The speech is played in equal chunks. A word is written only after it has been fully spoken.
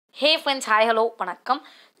Hey friends, hi, hello, vanakkam.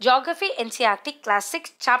 Geography NCERT Class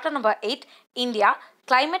 6, Chapter number 8, India,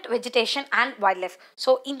 Climate, Vegetation and Wildlife. So,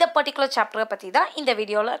 இந்த particular chapter பற்றி தான் இந்த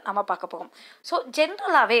வீடியோவில் நம்ம பார்க்க போகிறோம். ஸோ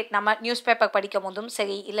ஜென்ரலாகவே நம்ம நியூஸ் பேப்பர் படிக்கும் போதும்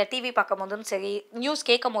சரி, இல்லை டிவி பார்க்கும் போதும் சரி, நியூஸ்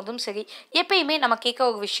கேட்கும் போதும் சரி, எப்பயுமே நம்ம கேட்க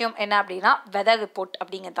ஒரு விஷயம் என்ன அப்படின்னா வெதர் ரிப்போர்ட்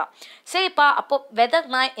அப்படிங்கிறது தான். சரிப்பா, அப்போது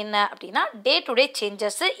வெதர்னா என்ன அப்படின்னா டே டு டே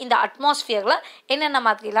சேஞ்சஸ் இந்த அட்மாஸ்ஃபியரில் என்னென்ன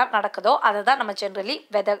மாதிரிலாம் நடக்குதோ அதை தான் நம்ம ஜென்ரலி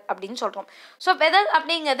வெதர் அப்படின்னு சொல்கிறோம். ஸோ வெதர்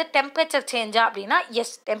அப்படிங்கிறது டெம்பரேச்சர் சேஞ்சா அப்படின்னா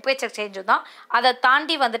எஸ், டெம்பரேச்சர் சேஞ்சு தான். அதை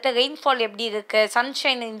தாண்டி வந்துட்டு ரெயின்ஃபால் எப்படி இருக்குது, சன்ஷைன்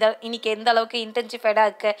இன்னைக்கு எந்த அளவுக்கு இன்டென்சிஃபைடாக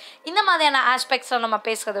இருக்குது, இந்த மாதிரியான ஆஸ்பெக்ட்ஸில் நம்ம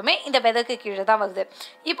பேசுகிறதுமே இந்த வெதருக்கு கீழே தான் வருது.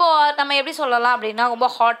 இப்போது நம்ம எப்படி சொல்லலாம் அப்படின்னா ரொம்ப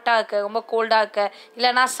ஹாட்டாக இருக்குது, ரொம்ப கோல்டாக இருக்குது,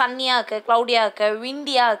 இல்லைனா சன்னியாக இருக்குது, க்ளவுடியாக இருக்குது,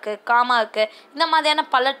 விண்டியாக இருக்குது, காமாக இருக்குது, இந்த மாதிரியான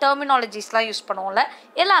பல டெர்மினாலஜிஸ்லாம் யூஸ் பண்ணுவோம்ல.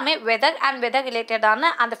 எல்லாமே வெதர் அண்ட் வெதர்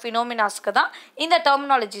ரிலேட்டடான அந்த ஃபினோமினாஸ்க்கு தான் இந்த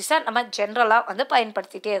டெர்மினாலஜிஸை நம்ம ஜென்ரலாக வந்து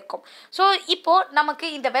பயன்படுத்திகிட்டே இருக்கோம். ஸோ இப்போது நமக்கு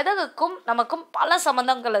இந்த வெதருக்கும் நமக்கும் பல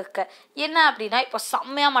சம்மந்தங்கள் இருக்குது. என்ன அப்படின்னா இப்போ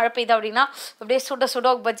செம்மையாக மழை பெய்யுது அப்படின்னா அப்படியே சுட சுட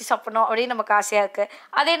பஜ்ஜி சாப்பிடணும் அப்படின்னு நமக்கு ஆசையாக இருக்குது.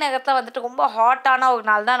 அதே நேரத்தில் வந்துட்டு ரொம்ப ஹாட்டான ஒரு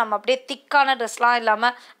நாள் தான் நம்ம அப்படியே திக்கான ட்ரெஸ்லாம்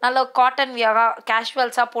இல்லாமல் நல்ல காட்டன் வியராக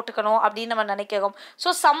கேஷுவல்ஸாக போட்டுக்கணும் அப்படின்னு நம்ம நினைக்கிறோம்.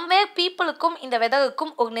 ஸோ சம்வேர் பீப்புளுக்கும் இந்த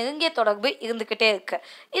வெதருக்கும் ஒரு நெருங்கிய தொடர்பு இருந்துக்கிட்டே இருக்குது.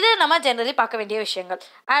 இது நம்ம ஜென்ரலி பார்க்க வேண்டிய விஷயங்கள்.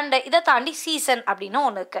 அண்ட் இதை தாண்டி சீசன் அப்படின்னு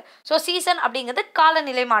ஒன்று இருக்குது. ஸோ சீசன் அப்படிங்கிறது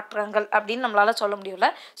காலநிலை மாற்றங்கள் அப்படின்னு நம்மளால் சொல்ல முடியல.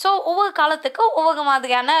 ஸோ ஒவ்வொரு காலத்துக்கும் ஒவ்வொரு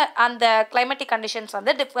மாதிரியான அந்த கிளைமேட்டிக் கண்டிஷன்ஸ்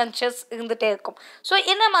வந்து டிஃப்ரென்சஸ் இருந்துகிட்டே இருக்கும். ஸோ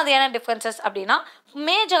என்ன மாதிரியான டிஃப்ரென்சஸ் அப்படின்னா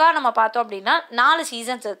மேஜராக நம்ம பார்த்தோம் அப்படின்னா 4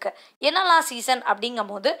 சீசன்ஸ் இருக்குது. என்னெல்லாம் சீசன்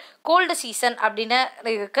அப்படிங்கும்போது கோல்டு சீசன் அப்படின்னு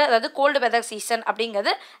இருக்குது. அதாவது கோல்டு வெதர் சீசன்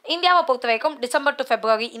அப்படிங்கிறது இந்தியாவை பொறுத்த வரைக்கும் டிசம்பர் டு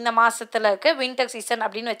ஃபெப்ரவரி இந்த மாதத்தில் இருக்குது. வின்டர் சீசன்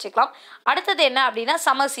அப்படின்னு வச்சுக்கலாம். அடுத்தது என்ன அப்படின்னா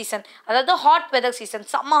சம்மர் சீசன், அதாவது ஹாட் வெதர் சீசன்,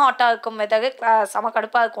 செம்ம ஹாட்டாக இருக்கும் வெதர், செம்ம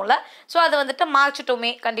கடுப்பாக இருக்கும்ல. ஸோ அது வந்துட்டு மார்ச் டு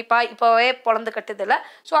மே கண்டிப்பாக இப்போவே பொழந்து கட்டுதில்லை.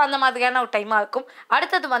 ஸோ அந்த மாதிரியான ஒரு டைமாக இருக்கும்.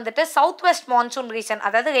 அடுத்தது வந்துட்டு சவுத் வெஸ்ட் மான்சூன் ரீசன்,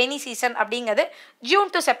 அதாவது ரெய்னி சீசன் அப்படிங்கிறது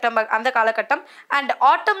ஜூன் டு செப்டம்பர் அந்த காலகட்டம். அண்ட்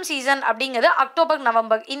ஆட்டம் சீசன் அப்படிங்கிறது அக்டோபர்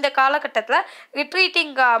நவம்பர் இந்த காலகட்டத்தில்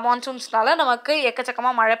ரிட்ரீட்டிங் மான்சூன்ஸ்னால நமக்கு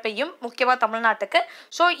எக்கச்சக்கமாக மழை பெய்யும், முக்கியமாக தமிழ்நாட்டுக்கு.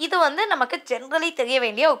 ஸோ இது வந்து நமக்கு ஜென்ரலி தெரிய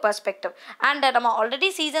வேண்டிய ஒரு பெர்ஸ்பெக்டிவ். அண்ட் நம்ம ஆல்ரெடி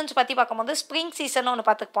சீசன்ஸ் பற்றி பார்க்கும்போது ஸ்ப்ரிங் சீசன் ஒன்று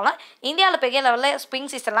பார்த்துட்டு போகலாம். இந்தியாவில் பெரிய லெவலில்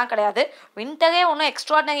ஸ்ப்ரிங் சீசன்லாம் கிடையாது. வின்டரே ஒன்றும்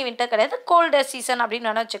எக்ஸ்ட்ராடனரி வின்டர் கிடையாது, கோல்டு சீசன்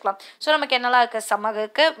அப்படின்னு நினச்சிக்கலாம். ஸோ நமக்கு என்னெல்லாம் இருக்குது, சம்மர்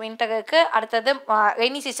இருக்குது, வின்டர் இருக்குது, அடுத்தது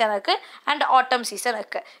ரெய்னி சீசன் இருக்குது, அண்ட் ஆட்டம் சீசன்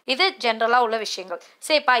இருக்குது. இது ஜென்ரலாக உள்ள விஷயங்கள்.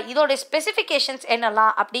 சரிப்பா, இதோடைய ஸ்பெசிஃபிகேஷன்ஸ்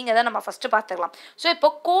என்னெல்லாம் அப்படிங்கிறத நம்ம ஃபஸ்ட்டு பார்த்துக்கலாம். ஸோ இப்போ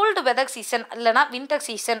கோல்டு வெதர் சீசன் இல்லைனா வின்டர்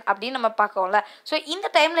சீசன் அப்படின்னு நம்ம பார்க்கோம்ல. ஸோ இந்த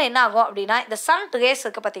டைமில் என்ன ஆகும் அப்படின்னா இந்த சன் ரேஸ்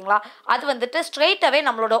இருக்குது பார்த்தீங்களா, அது வந்துட்டு ஸ்ட்ரெயிட்டாகவே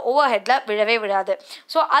நம்மளோட ஓவர் ஹெட்டில் விழவே விழாது.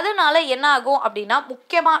 ஸோ அதனால என்ன ஆகும் அப்படின்னா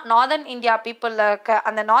முக்கியமாக நார்தர்ன் இந்தியா பீப்புளில் இருக்க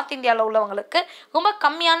அந்த நார்த் இந்தியாவில் உள்ளவங்களுக்கு ரொம்ப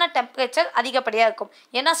கம்மியான டெம்பரேச்சர் அதிகப்படியாக இருக்கும்.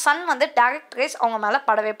 ஏன்னா சன் வந்து டைரக்ட் ரேஸ் அவங்க மேலே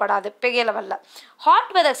படவே படாது பெரிய லெவலில்.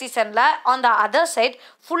 ஹாட் வெதர் சீசனில் ஆன் த அதர் சைட்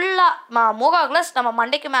ஃபுல்லாக மோகாக்லஸ் நம்ம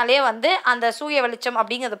மண்டைக்கு மேலேயே வந்து அந்த சூரிய வெளிச்சம்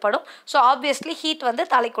அப்படிங்கிறது படும். ஸோ ஆப்வியஸ்லி ஹீட் வந்து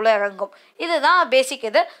தலைக்குள்ளே இறங்கும். இதுதான் பேசிக்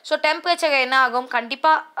இது. ஸோ டெம்பரேச்சர் என்ன ஆகும்,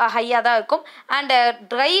 கண்டிப்பாக ஹையாக தான் இருக்கும். அண்டு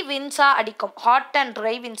ட்ரை வின்ஸாக அடிக்கும், ஹாட் அண்ட்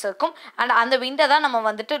ட்ரை வின்ஸ் இருக்கும். அண்ட் அந்த விண்டை தான் நம்ம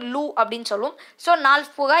வந்துட்டு லூ அப்படின்னு சொல்லுவோம். ஸோ நாள்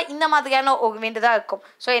பூரா இந்த மாதிரியான ஒரு விண்டு தான் இருக்கும்.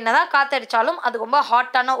 ஸோ என்ன தான் காற்றடிச்சாலும் அது ரொம்ப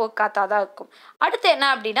ஹாட்டான ஒரு காற்றாக தான் இருக்கும். அடுத்து என்ன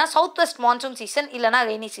அப்படின்னா சவுத் வெஸ்ட் மான்சூன் சீசன் இல்லைனா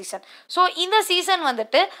ரெய்னி சீசன். ஸோ இந்த சீசன்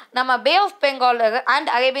வந்துட்டு நம்ம bay of Bengal and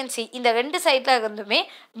Arabian sea இந்த 2 சைடில் இருந்துமே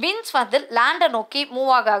விண்ட்ஸ் வந்து லேண்டை நோக்கி மூவ்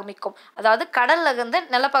ஆக ஆரம்பிக்கும். அதாவது கடல்ல இருந்து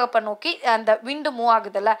நிலப்பரப்பை நோக்கி அந்த விண்டு மூவ்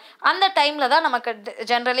ஆகுதுல்ல, அந்த டைமில் தான் நமக்கு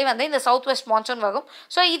ஜென்ரலி வந்து இந்த சவுத் வெஸ்ட் மான்சூன் வரும்.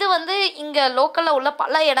 ஸோ இது வந்து இங்கே லோக்கலில் உள்ள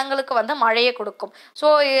பல இடங்களுக்கு வந்து மழையை கொடுக்கும். ஸோ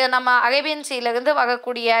நம்ம அரேபியன் சீலேருந்து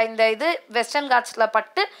வரக்கூடிய இந்த இது வெஸ்டர்ன் காட்ஸில்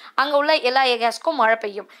பட்டு அங்கே உள்ள எல்லா ஏரியாஸ்க்கும் மழை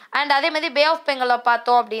பெய்யும். அண்ட் அதே மாதிரி பே ஆஃப் பெங்காலை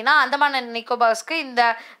பார்த்தோம் அப்படின்னா அந்தமான் அண்ட் நிக்கோபார்ஸ்க்கு இந்த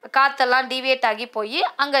காற்றெல்லாம் டிவியேட் ஆகி போய்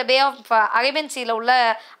அங்கே பே ஆஃப் அரேபியன் சீல உள்ள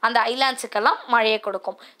அந்த ஐலாண்ட்ஸுக்கெல்லாம் மழையை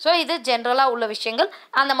கொடுக்கும். ஸோ இது ஜென்ரலாக உள்ள விஷயங்கள்.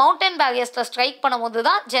 அந்த மவுண்டன் பேரியர்ஸில் ஸ்ட்ரைக் பண்ணும்போது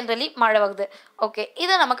தான் ஜென்ரலி மழை வருது. ஓகே,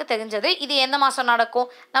 இது நமக்கு தெரிஞ்சது. இது எந்த மாதம் நடக்கும்,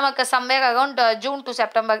 நமக்கு somewhere around June to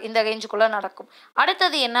September இந்த ரேஞ்சுக்குள்ளே நடக்கும்.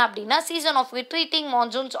 அடுத்தது என்ன அப்படின்னா season of retreating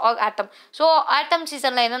monsoons R atom. So ஆட்டம்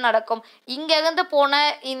சீசனில் என்ன நடக்கும், இங்கேருந்து போன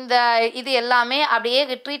இந்த இது எல்லாமே அப்படியே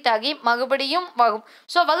ரிட்ரீட் ஆகி மறுபடியும் வரும்.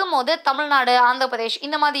 ஸோ வரும்போது தமிழ்நாடு, ஆந்திர பிரதேஷ்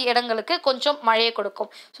இந்த மாதிரி இடங்களுக்கு கொஞ்சம் மழையை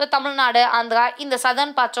கொடுக்கும். ஸோ தமிழ்நாடு, ஆந்திரா இந்த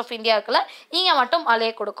சதர்ன் பார்ட்ஸ் ஆஃப் இந்தியாவுக்குள்ள இங்கே மட்டும்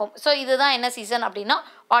மழையை கொடுக்கும். ஸோ இதுதான் என்ன சீசன் அப்படின்னா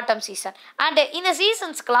ஆட்டம் சீசன். அண்ட் இந்த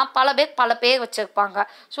சீசன்ஸ்க்கெலாம் பல பேர் வச்சுருப்பாங்க.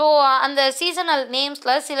 ஸோ அந்த சீசனல்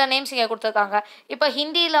நேம்ஸில் சில நேம்ஸ் இங்கே கொடுத்துருக்காங்க. இப்போ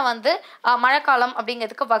ஹிந்தியில் வந்து மழைக்காலம்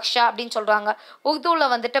அப்படிங்கிறதுக்கு வக்ஷா அப்படின்னு சொல்கிறாங்க.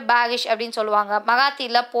 உருதுவில் வந்துட்டு பேரிஷ் அப்படின்னு சொல்லுவாங்க.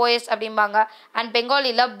 மராத்தியில் போயஸ் அப்படிம்பாங்க. அண்ட்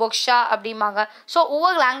பெங்காலியில் பொக்ஷா அப்படிம்பாங்க. ஸோ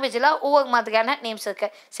ஒவ்வொரு லாங்குவேஜில் ஒவ்வொரு மாதிரியான நேம்ஸ்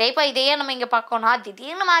இருக்குது. சரி, இப்போ இதையே நம்ம இங்கே பார்க்கணும்னா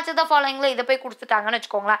திடீர்னு மேட்ச் த ஃபாலோயிங்கில் இதை போய் கொடுத்துட்டாங்கன்னு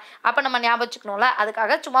வச்சுக்கோங்களேன். அப்போ நம்ம ஞாபகம் வச்சுக்கணும்ல,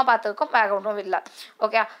 அதுக்காக சும்மா பார்த்துருக்கோம், வேற ஒன்றும் இல்லை.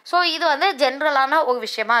 ஓகே, ஸோ இது வந்து ஜென்ரலான ஒரு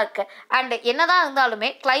விஷயமா இருக்குது. அண்ட் என்னதான் இருந்தாலுமே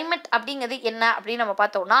கிளைமேட் அப்படிங்கிறது என்ன அப்படின்னு நம்ம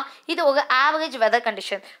பார்த்தோம்னா இது ஒரு average weather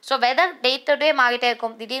condition. So weather day to day மாறிட்டே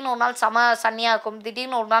இருக்கும். திடீர்னு ஒரு நாள் சன்னியாக இருக்கும்,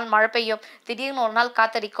 திடீர்னு ஒரு நாள் மழை பெய்யும், திடீர்னு ஒரு நாள்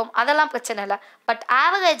காத்தடிக்கும், அதெல்லாம் பிரச்சனை இல்லை. பட்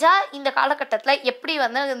ஆவரேஜாக இந்த காலகட்டத்தில் எப்படி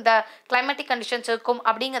வந்து இந்த கிளைமேட்டிக் கண்டிஷன்ஸ் இருக்கும்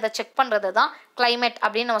அப்படிங்கிறத செக் பண்ணுறது தான் கிளைமேட்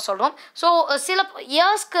அப்படின்னு நம்ம சொல்கிறோம். ஸோ சில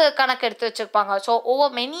இயர்ஸ்க்கு கணக்கு எடுத்து வச்சுருப்பாங்க. ஸோ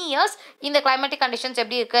ஓவர் மெனி இயர்ஸ் இந்த கிளைமேட்டிக் கண்டிஷன்ஸ்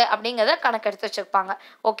எப்படி இருக்குது அப்படிங்கிறத கணக்கு எடுத்து வச்சுருப்பாங்க.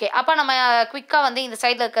 ஓகே, அப்போ நம்ம குவிக்காக வந்து இந்த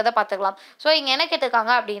சைடில் இருக்கிறத பார்த்துக்கலாம். ஸோ இங்கே என்ன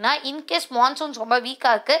கேட்டிருக்காங்க அப்படின்னா, இன்கேஸ் மான்சூன்ஸ் ரொம்ப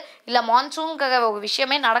வீக்காக இருக்குது, இல்லை மான்சூன்கிற ஒரு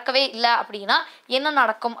விஷயமே நடக்கவே இல்லை அப்படின்னா என்ன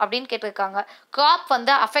நடக்கும் அப்படின்னு கேட்டிருக்காங்க. கிராப்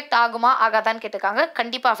வந்து அஃபெக்ட் ஆகுமா ஆகாதான்னு கேட்டிருக்காங்க.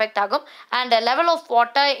 கண்டிப்பாக அஃபெக்ட் ஆகும். And level of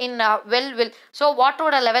water in will so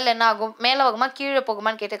வாட்டரோட லெவல் என்ன ஆகும், மேலே போகுமா கீழே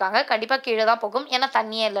போகுமான்னு கேட்டிருக்காங்க. கண்டிப்பாக கீழே தான் போகும், ஏன்னா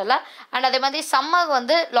தண்ணியே இல்லைல்ல. அண்ட் அதே மாதிரி சம்மர்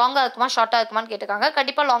வந்து லாங்காக இருக்குமா ஷார்ட்டாக இருக்குமான்னு கேட்டிருக்காங்க.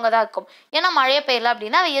 கண்டிப்பாக லாங்காக தான் இருக்கும், ஏன்னா மழையே பெய்யல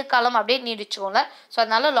அப்படின்னா வெயில் காலம் அப்படியே நீடிச்சுவோம்ல. ஸோ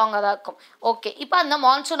அதனால லாங்காக தான் இருக்கும். ஓகே, இப்போ அந்த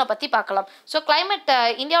மான்சூனை பற்றி பார்க்கலாம். ஸோ கிளைமேட்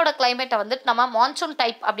இந்தியாவோட கிளைமேட்டை வந்து நம்ம மான்சூன்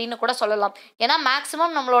டைப் அப்படின்னு கூட சொல்லலாம். ஏன்னா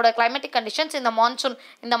மேக்ஸிமம் நம்மளோட கிளைமேட்டிக் கண்டிஷன்ஸ் இந்த மான்சூன்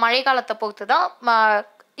இந்த மழை காலத்தை பொறுத்து தான்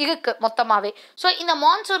இருக்கு மொத்தமாகவே. ஸோ இந்த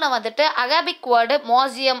மான்சூனை வந்துட்டு அரபிக் வேர்டு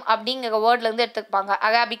மாசியம் அப்படிங்கிற வேர்ட்லேருந்து எடுத்துப்பாங்க.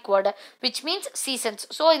 Arabic word which means seasons.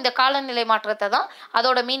 So இந்த காலநிலை மாற்றத்தை தான்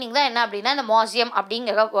அதோட மீனிங் தான் என்ன அப்படின்னா இந்த மாசியம்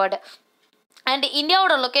அப்படிங்கிற வேர்டு. அண்ட்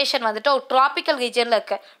இந்தியாவோட லொக்கேஷன் வந்துட்டு ஒரு ட்ராபிக்கல் ரீஜனில்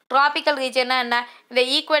இருக்குது. ட்ராபிக்கல் ரீஜன்னா என்ன, இந்த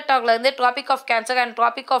ஈக்குவேட்டர்லேருந்து traffic of cancer and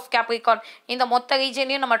traffic of Capricorn இந்த மொத்த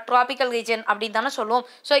ரீஜனையும் நம்ம ட்ராபிக்கல் ரீஜன் அப்படின்னு தானே சொல்லுவோம்.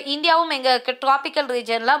 ஸோ இந்தியாவும் எங்கள் ட்ராபிக்கல்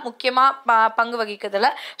ரீஜனில் முக்கியமாக பங்கு வகிக்கிறதுல.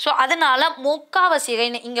 ஸோ அதனால முக்காவாசி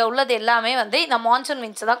இங்கே உள்ளது எல்லாமே வந்து இந்த மான்சூன்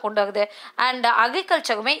விண்ட்ஸ் தான் கொண்டு வருது. அண்ட்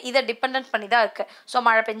அக்ரிகல்ச்சருமே இதை டிபெண்ட் பண்ணி தான் இருக்குது. ஸோ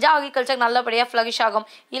மழை பெஞ்சால் அக்ரிகல்ச்சர் நல்லபடியாக ஃப்ளரிஷ் ஆகும்,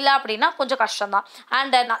 இல்லை அப்படின்னா கொஞ்சம் கஷ்டம் தான்.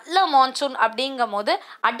 அண்ட் நல்ல மான்சூன் அப்படிங்கும் போது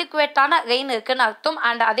அடிக்குவேட்டான ரெயின் இருக்குன்னு அர்த்தம்.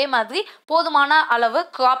 அண்ட் அதே மாதிரி போதுமான அளவு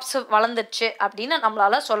கிராப்ஸ் வளர்ந்துச்சு அப்படின்னு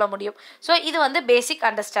நம்மளால சொல்ல முடியும். ஸோ இது வந்து பேசிக்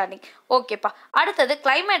அண்டர்ஸ்டாண்டிங். ஓகேப்பா, அடுத்தது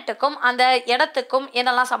கிளைமேட்டுக்கும் அந்த இடத்துக்கும்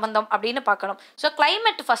என்னெல்லாம் சம்மந்தம் அப்படின்னு பார்க்கணும். ஸோ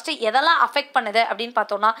கிளைமேட் ஃபஸ்ட்டு எதெல்லாம் அஃபெக்ட் பண்ணுது அப்படின்னு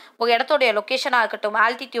பார்த்தோம்னா ஒரு இடத்தோடைய லொக்கேஷனாக இருக்கட்டும்,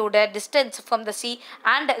 altitude, distance from the C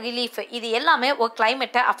and relief, இது எல்லாமே ஒரு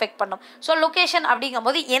கிளைமேட்டை அஃபெக்ட் பண்ணும். ஸோ லொக்கேஷன்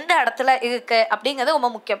அப்படிங்கும்போது எந்த இடத்துல இருக்குது அப்படிங்கிறது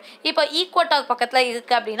ரொம்ப முக்கியம். இப்போ ஈக்குவேட்டர் பக்கத்தில்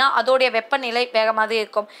இருக்குது அப்படின்னா அதோடைய வெப்பநிலை வேற மாதிரி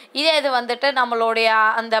இருக்கும். இதே இது வந்துட்டு நம்மளுடைய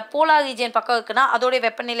அந்த போலார் ரீஜன் பக்கம் இருக்குன்னா அதோடைய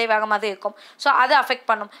வெப்பநிலை வேற மாதிரி இருக்கும். ஸோ அதை அஃபெக்ட்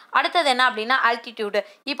பண்ணும். அடுத்தது என்ன அப்படின்னா ஆல்டிடியூடு.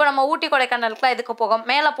 இப்போ நம்ம ஊட்டி கொடைக்கானலுக்குலாம் எதுக்கு போகும்,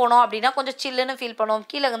 மேலே போனோம் அப்படின்னா கொஞ்சம் சில்லுன்னு ஃபீல் பண்ணுவோம்,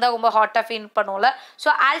 கீழே இருந்தால் ரொம்ப ஹாட்டாக ஃபீல் பண்ணுவோம்ல. ஸோ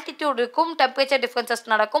ஆல்டிடியூடுக்கும் டெம்பரேச்சர் டிஃப்ரென்சஸ்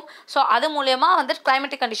நடக்கும். ஸோ அது மூலயமா வந்துட்டு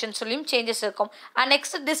கிளைமேட்டிக் கண்டிஷன்ஸ்லையும் சேஞ்சஸ் இருக்கும். And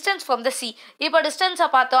next distance from the C. இப்போ டிஸ்டன்ஸை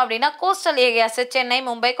பார்த்தோம் அப்படின்னா கோஸ்டல் ஏரியாஸ் சென்னை,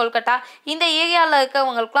 மும்பை, கொல்கட்டா இந்த ஏரியாவில்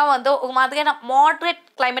இருக்கிறவங்களுக்குலாம் வந்து ஒரு மாதிரியான மாட்ரேட்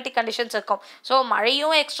கிளைமேட்டிக் கண்டிஷன்ஸ் இருக்கும். ஸோ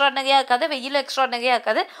மழையும் எக்ஸ்ட்ராடனரியாக இருக்காது, வெயிலும் எக்ஸ்ட்ராடனரியாக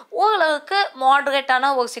இருக்காது, ஓரளவுக்கு மாட்ரேட்டான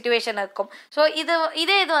ஒரு சிச்சுவேஷன் இருக்கும். ஸோ இது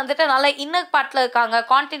வந்துட்டு நல்ல இன்னர் பார்ட்டில் இருக்காங்க,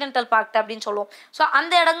 கான்டினென்டல் பார்ட் அப்படின்னு சொல்லுவோம். ஸோ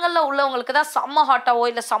அந்த இடங்களில் உள்ளவங்களுக்கு தான் செம்ம ஹாட்டாவோ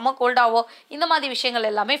இல்லை செம்ம கோல்டாவோ இந்த மாதிரி விஷயங்கள்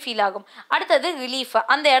எல்லாமே ஃபீல் ஆகும். அடுத்தது ரிலீஃப்.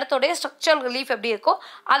 அந்த இடத்தோடைய ஸ்ட்ரக்சரல் ரிலீஃப் எப்படி இருக்கோ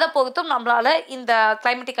அதை பொறுத்தும் நம்மளால இந்த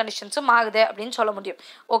கிளைமேட்டிக் கண்டிஷன்ஸும் மாறுது அப்படின்னு சொல்ல முடியும்.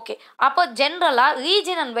 ஓகே, அப்போ ஜென்ரலாக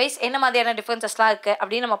ரீஜன் அண்ட் வைஸ் என்ன மாதிரியான டிஃப்ரென்சஸ்லாம் இருக்குது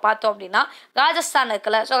அப்படின்னு நம்ம பார்த்தோம் அப்படின்னா ராஜஸ்தான்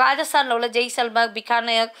இருக்குல்ல. ஸோ ராஜஸ்தானில் உள்ள ஜெய்சல்மர்,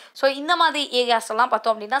 பிகானேர், ஸோ இந்த மாதிரி ஏரியாஸ் எல்லாம்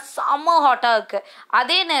பார்த்தோம் அப்படின்னா செம்ம ஹாட்டாக இருக்குது.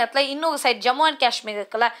 அதே நேரத்தில் இன்னொரு சைட் ஜம்மு அண்ட் காஷ்மீர்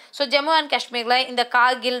இருக்குல்ல. ஸோ ஜம்மு அண்ட் காஷ்மீரில் இந்த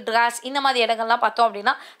கார்கில், டிராஸ் இந்த மாதிரி இடங்கள்லாம் பார்த்தோம்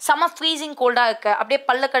அப்படின்னா செம்ம ஃப்ரீசிங் கோல்டாக இருக்குது. அப்படியே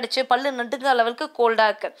பல்லு கடிச்சு பல்லு நடுங்கிற லெவலுக்கு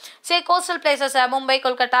கோல்டாக இருக்குது. சரி, coastal places Mumbai,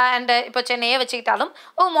 Kolkata and இப்போ சென்னையே வச்சுக்கிட்டாலும்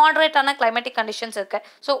ஒரு மாடரேட்டான கிளைமேட்டிக் கண்டிஷன்ஸ் இருக்குது.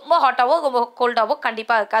 ஸோ ரொம்ப ஹாட்டாவோ ரொம்ப கோல்டாவோ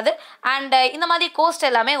கண்டிப்பாக இருக்காது. அண்ட் இந்த மாதிரி கோஸ்ட்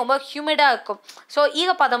எல்லாமே ரொம்ப ஹியூமிடாக இருக்கும். ஸோ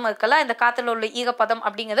ஈரப்பதம் இருக்குல்ல, இந்த காற்றுல உள்ள ஈரப்பதம்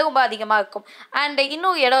அப்படிங்கிறது ரொம்ப அதிகமாக இருக்கும். அண்ட்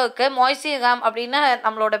இன்னொரு இடம் இருக்குது மொய்சிராம் அப்படின்னு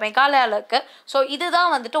நம்மளோட மெகாலயாவில் இருக்குது. ஸோ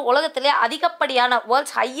இதுதான் வந்துட்டு உலகத்திலே அதிகப்படியான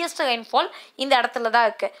வேர்ல்ட்ஸ் ஹையஸ்ட் ரெயின்ஃபால் இந்த இடத்துல தான்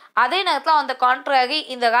இருக்குது. அதே நேரத்தில் அந்த கான்ட்ராரி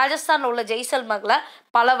இந்த ராஜஸ்தானில் உள்ள ஜெய்சல்மரில்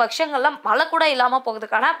பல வருஷங்களில் மழை கூட இல்லாமல்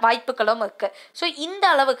போகிறதுக்கான வாய்ப்புகளும் இருக்குது. ஸோ இந்த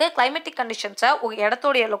அளவுக்கு கிளைமேட்டிக் கண்டிஷன்ஸை ஒரு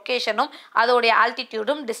இடத்தோடைய லொக்கேஷனும் அதோடைய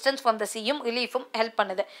ஆல்டிடியூடும் டிஸ்டன்ஸ் ஃப்ரம் த சீயும் ரிலீஃபும் ஹெல்ப்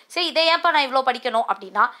பண்ணுது. சரி, இதை ஏன்ப்பா நான் இவ்வளோ படிக்கணும்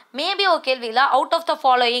அப்படின்னா மேபி ஒரு கேள்வியில் அவுட் ஆஃப் த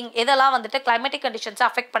ஃபாலோயிங் இதெல்லாம் வந்துட்டு கிளைமேட்டிக் கண்டிஷன்ஸை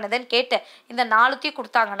அஃபெக்ட் பண்ணுதுன்னு கேட்டு இந்த 4த்தையும்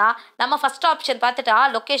கொடுத்தாங்கன்னா நம்ம ஃபர்ஸ்ட் ஆப்ஷன் பார்த்துட்டா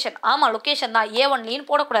லொக்கேஷன், ஆமாம் லொக்கேஷன் தான், A1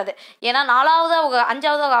 போடக்கூடாது. ஏன்னா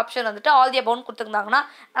 5வது ஆப்ஷன் வந்துட்டு ஆல் தி அபவுட்னு கொடுத்துருந்தாங்கன்னா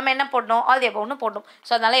நம்ம என்ன போடணும், ஆல் தி அபவுட்னு போடணும்.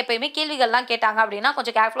 ஸோ அதனால் எப்பயுமே கேள்விகள்லாம் கேட்டாங்க அப்படின்னா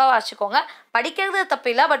கொஞ்சம் கேர்ஃபுல்லாக வச்சுக்கோங்க. படிக்கிறது தப்பு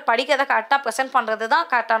இல்லை, பட் படிக்கிறத கரெக்டாக ப்ரெசென்ட் பண்ணுறது தான்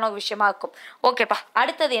கரெக்டான ஒரு விஷயமா இருக்கும். ஓகேப்பா,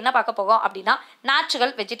 அடுத்தது என்ன பார்க்க போகும் அப்படின்னா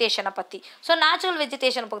நேச்சுரல் வெஜிடேஷனை பற்றி. ஸோ நேச்சுரல்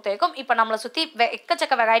வெஜிடேஷனை பொறுத்த வரைக்கும் இப்போ நம்மளை சுற்றி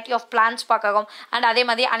எக்கச்சக்க வெரைட்டி ஆஃப் பிளான்ட்ஸ் பார்க்குறோம், அண்ட் அதே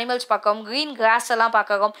மாதிரி அனிமல்ஸ் பார்க்குறோம், க்ரீன் கிராஸ் எல்லாம்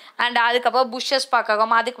பார்க்குறோம், அண்ட் அதுக்கப்புறம் புஷ்ஷஸ்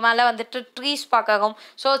பார்க்குறோம், அதுக்கு மேலே வந்துட்டு ட்ரீஸ் பார்க்குறோம்.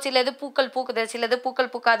 ஸோ சிலது பூக்கள் பூக்குது, சிலது பூக்கள்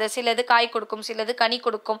பூக்காது, சிலது காய் கொடுக்கும், சிலது கனி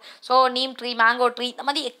கொடுக்கும். So neem tree, mango tree, இந்த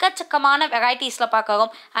மாதிரி எக்கச்சக்கமான வெரைட்டிஸில்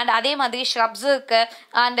பார்க்குறோம். அண்ட் அதே மாதிரி ஷ்ரப்ஸ் இருக்குது,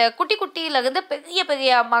 அண்ட் குட்டி குட்டியிலேருந்து பெரிய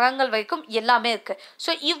பெரிய மரங்கள் வரைக்கும் எல்லாமே இருக்குது.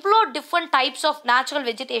 ஸோ இவ்வளோ different types of natural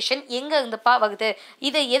vegetation எங்கே இருந்துப்பா வருது,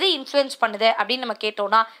 இதை எது இன்ஃப்ளூயன்ஸ் பண்ணுது அப்படின்னு நம்ம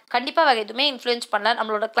கேட்டோம்னா கண்டிப்பாக வேறு எதுவுமே இன்ஃப்ளூயன்ஸ் பண்ணல,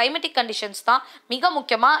 நம்மளோட கிளைமேட்டிக் கண்டிஷன்ஸ் தான் மிக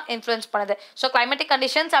முக்கியமாக இன்ஃப்ளூயன்ஸ் பண்ணுது. ஸோ கிளைமேட்டிக்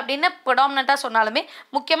கண்டிஷன்ஸ் அப்படின்னு ப்ரொடாமினண்ட்டாக சொன்னாலுமே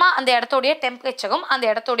முக்கியமாக அந்த இடத்தோடைய டெம்பரேச்சரும் அந்த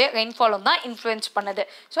இடத்தோடைய ரெயின்ஃபாலும் தான் இன்ஃப்ளூயன்ஸ் பண்ணுது.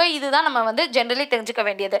 ஸோ இதுதான் நம்ம வந்து ஜென்ரலி தெரிஞ்சுக்க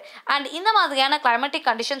வேண்டியது. அண்ட் இந்த மாதிரியான கிளைமேட்டிக்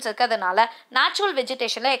கண்டிஷன்ஸ் இருக்கிறதுனால நேச்சுரல்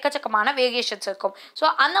வெஜிடேஷனில் எக்கச்சக்கமான வேரியேஷன்ஸ் இருக்கும். ஸோ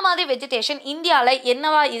அந்த மாதிரி வெஜிடேஷன் இந்தியாவில்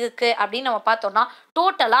என்னவா இருக்குது அப்படின்னு நம்ம பார்த்தோம்னா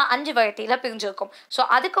டோட்டலாக 5 வெரைட்டியில் பிரிஞ்சிருக்கும். ஸோ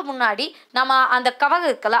அதுக்கு முன்னாடி நம்ம அந்த கவர்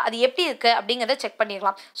இருக்குல்ல அது எப்படி இருக்குது அப்படிங்கிறத செக்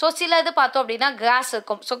பண்ணிடலாம். ஸோ சில இது பார்த்தோம் அப்படின்னா கிராஸ்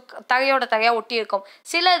இருக்கும், ஸோ தரையோட தரையாக ஒட்டி இருக்கும்.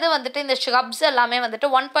 சில இது வந்துட்டு இந்த ஷ்ரப்ஸ் எல்லாமே வந்துட்டு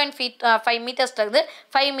 1.5 மீட்டர்ஸ்லேருந்து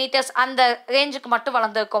 5 மீட்டர்ஸ் அந்த ரேஞ்சுக்கு மட்டும்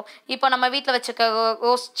வளர்ந்துருக்கும். இப்போ நம்ம வீட்டில் வச்சுக்க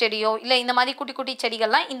ரோஸ் செடியோ இல்லை இந்த மாதிரி குட்டி குட்டி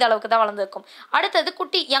செடிகள்லாம் இந்த அளவுக்கு தான் வளர்ந்துருக்கும். அடுத்தது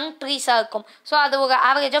குட்டி யங் ட்ரீஸாக இருக்கும். ஸோ அது ஒரு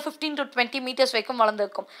ஆவரேஜாக 15 to 20 மீட்டர்ஸ் வரைக்கும்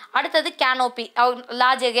வளர்ந்துருக்கும். அடுத்தது கேனோப்பி,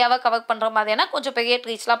 லார்ஜ் ஏரியாவை கவர் பண்ணுற மாதிரியான கொஞ்சம் பெரிய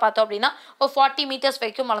ட்ரீஸ்லாம் பார்த்தோம் அப்படின்னா ஒரு 40 மீட்டர்ஸ்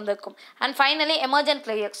வரைக்கும் வளர்ந்துருக்கும். அண்ட் ஃபைனலி எமர்ஜென்ட்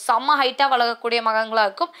லேயர் செம்ம ஹைட்டாக வளரக்கூடிய மரங்களாக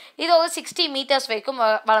இருக்கும். இது ஒரு 60 மீட்டர்ஸ் வரைக்கும்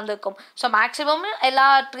வளர்ந்துருக்கும். ஸோ மேக்ஸிமம் எல்லா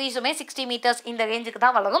ட்ரீஸுமே 60 மீட்டர்ஸ் இந்த ரேஞ்சுக்கு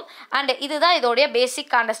தான் வளரும். அண்ட் இதுதான் இதோடைய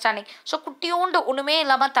பேசிக் அண்டர்ஸ்டாண்டிங். ஸோ குட்டியோண்டு ஒன்றுமே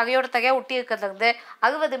இல்லாமல் தகையோட தகையாக ஒட்டி இருக்கிறதுலேருந்து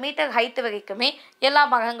 60 மீட்டர் ஹைட்டு வரைக்குமே எல்லா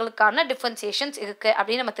மரங்களுக்கான டிஃப்ரென்சியேஷன்ஸ் இருக்குது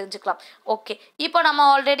அப்படின்னு நம்ம தெரிஞ்சுக்கலாம். ஓகே, இப்போ நம்ம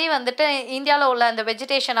ஆல்ரெடி வந்துட்டு இந்தியாவில் உள்ள அந்த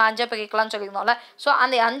வெஜிடேஷன் 5 பிரிக்கலாம்னு சொல்லியிருந்தோம்ல. ஸோ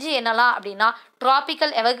அந்த 5 என்னலாம் அப்படின்னா tropical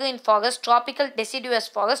evergreen forest, tropical deciduous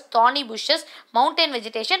forest, thorny bushes, mountain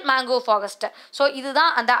vegetation, mangrove forest. So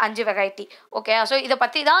இதுதான் அந்த 5 வெரைட்டி. ஓகே, ஸோ இதை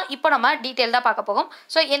பற்றி தான் இப்போ நம்ம டீட்டெயில்டாக பார்க்க போகும்.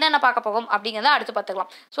 ஸோ என்னென்ன பார்க்க போகும் அப்படிங்கிறத அடுத்து பார்த்துக்கலாம்.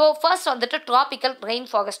 ஸோ ஃபர்ஸ்ட் வந்துட்டு tropical rain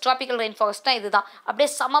forest. Tropical rain ஃபாரஸ்ட்னா இதுதான், அப்படியே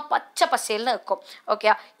செம பச்சை பசேல்னு இருக்கும். ஓகே,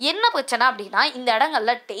 என்ன பிரச்சனை அப்படின்னா இந்த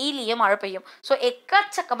இடங்கள்ல டெய்லியும் மழை பெய்யும். ஸோ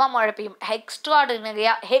எக்கச்சக்கமாக மழை பெய்யும்,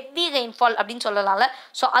 எக்ஸ்ட்ராடினரியா ஹெவி ரெயின்ஃபால் அப்படின்னு சொல்லலாம்ல.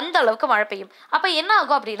 ஸோ அந்த அளவுக்கு மழை பெய்யும். அப்போ என்ன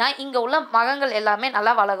ஆகும் அப்படின்னா இங்கே உள்ள மரங்கள் எல்லாமே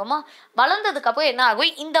நல்லா வளருமா, வளர்ந்ததுக்கு அப்புறம் என்ன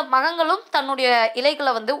ஆகும், இந்த மரங்களும் தன்னுடைய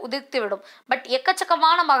இலைகளை வந்து உதிர்த்து விடும். பட்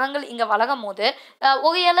எக்கச்சக்கமான மரங்கள் இங்கே வளரும் போது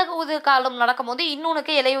ஒரு இலை உதிர் காலம் நடக்கும் போது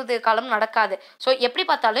இன்னொன்னுக்கு இலை உதிர் காலம் நடக்காது. ஸோ எப்படி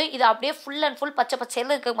பார்த்தாலும் இது அப்படியே ஃபுல் அண்ட் ஃபுல் பச்சை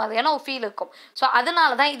பச்சையில் இருக்கிற மாதிரியான ஒரு ஃபீல் இருக்கும். ஸோ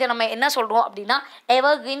அதனால தான் இதை நம்ம என்ன சொல்கிறோம் அப்படின்னா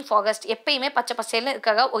எவர் கிரீன் ஃபாரஸ்ட், எப்பயுமே பச்சை பச்சையில்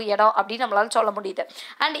இருக்கிற ஒரு இடம் அப்படின்னு நம்மளால சொல்ல முடியுது.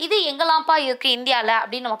 அண்ட் இது எங்கெல்லாம்ப்பா இருக்குது இந்தியாவில்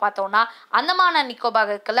அப்படின்னு நம்ம பார்த்தோம்னா அந்தமான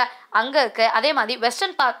நிக்கோபார் இருக்குல்ல அங்கே இருக்குது. அதே மாதிரி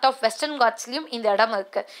வெஸ்டர்ன் பார்ட் ஆஃப் வெஸ்டர்ன் காட்ஸ்லையும் இந்த இடம்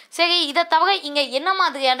இருக்குது. சரி, இதை தவிர இங்கே என்ன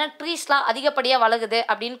மாதிரியான ட்ரீஸ்லாம் அதிகப்படியாக வளருது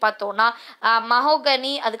அப்படின்னு பார்த்தோம்னா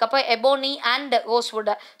மஹோகனி, அதுக்கப்புறம் எபோனி அண்ட்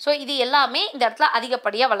ரோஸ்வுட். ஸோ இது எல்லாமே இந்த இடத்துல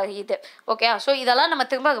அதிகப்படியாக வளருது. ஓகே, ஸோ இதெல்லாம் நம்ம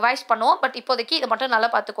திரும்ப ரிவைஸ் பண்ணுவோம். பட் இப்போதைக்கு இதை மட்டும் நல்லா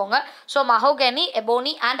பார்த்துக்கோங்க. So mahogany,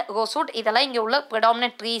 Ebony and rosewood இதெல்லாம் இங்கே உள்ள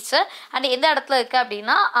ப்ரிடாமினன்ட் ட்ரீஸு. அண்ட் எந்த இடத்துல இருக்குது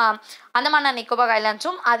அப்படின்னா அந்தமான நிக்கோபார்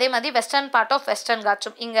ஐலாண்ட்ஸும் அதே மாதிரி வெஸ்டர்ன் பார்ட் ஆஃப் வெஸ்டர்ன்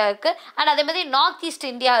காட்ஸும் இங்கே இருக்குது. அண்ட் அதே மாதிரி நார்த் ஈஸ்ட்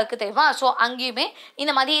இந்தியா இருக்குது தெரியுமா. ஸோ அங்கேயுமே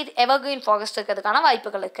இந்த மாதிரி எவர்கிரீன் ஃபாரஸ்ட் இருக்கிறதுக்கான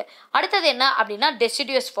வாய்ப்புகள் இருக்குது. அடுத்தது என்ன அப்படின்னா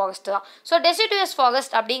டெசிடியூஸ் ஃபாரஸ்ட் தான். ஸோ டெசிடியூஸ்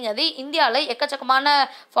ஃபாரஸ்ட் அப்படிங்கிறது இந்தியாவில் எக்கச்சக்கமான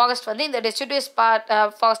ஃபாரஸ்ட் வந்து இந்த டெசிடியூஸ்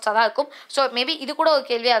ஃபாரஸ்ட்டாக தான் இருக்கும். ஸோ மேபி இது கூட ஒரு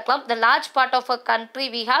கேள்வியாக இருக்கலாம், the large part of a country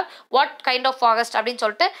we have what kind of forest அப்படின்னு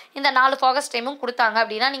சொல்லிட்டு இந்த 4 ஃபாரஸ்ட் டைமும் கொடுத்தாங்க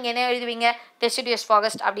அப்படின்னா நீங்கள் என்ன எழுதுவீங்க, டெசிடியூஸ்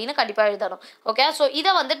ஃபாரஸ்ட் அப்படின்னு கண்டிப்பாக எழுதணும். ஓகே, ஸோ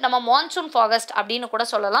இதை வந்துட்டு நம்ம மான்சூன் ஃபாரஸ்ட் அப்படின்னு கூட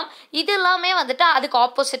சொல்லலாம். இது எல்லாமே வந்துட்டு அதுக்கு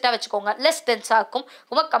ஆப்போசிட்டாக வச்சுக்கோங்க, லெஸ் டென்ஸாக இருக்கும்,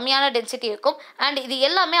 ரொம்ப கம்மியான டென்சிட்டி இருக்கும். அண்ட் இது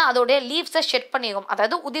எல்லாமே அதோடைய லீவ்ஸை ஷெட் பண்ணிடும்,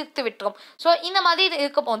 அதாவது உதிர்த்து விட்டுரும். ஸோ இந்த மாதிரி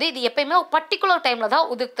இருக்கும் போது இது எப்பயுமே ஒரு பர்டிகுலர் டைமில் தான்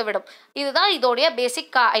உதிர்த்து விடும். இதுதான் இதோடைய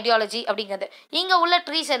பேசிக் ஐடியாலஜி அப்படிங்கிறது. இங்கே உள்ள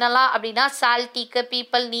ட்ரீஸ் என்னெல்லாம் அப்படின்னா சால்டீக்கு,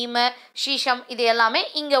 பீப்பல், நீமு, ஷீஷம் இது எல்லாமே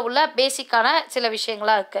இங்கே உள்ள பேசிக்கான சில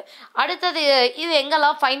விஷயங்களாக இருக்குது. அடுத்தது இது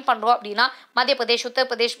எங்கெல்லாம் ஃபைன் பண்ணுறோம் அப்படின்னா மத்திய பிரதேஷ்,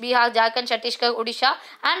 உத்தரப்பிரதேஷ், பீகார், ஜார்க்கண்ட், சத்தீஸ்கர், ஒடிஷா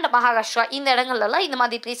அண்ட் மகாராஷ்டிரா இந்த இடங்கள்லாம் இந்த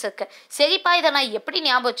மாதிரி ட்ரீஸ் இருக்குது. சரிப்பா, இதை நான் எப்படி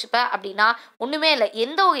ஞாபகம் வச்சுப்பேன் அப்படின்னா ஒன்றுமே இல்லை.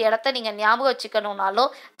 எந்த ஒரு இடத்த நீங்கள் ஞாபகம் வச்சுக்கணுன்னாலும்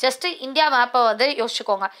ஜஸ்ட்டு இந்தியா இந்தியா மேப்பை வந்து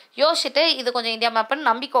யோசிச்சுக்கோங்க. யோசிச்சுட்டு இது கொஞ்சம் இந்தியா மேப்புன்னு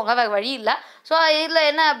நம்பிக்கோங்க, வேறு வழி இல்லை. ஸோ இதில்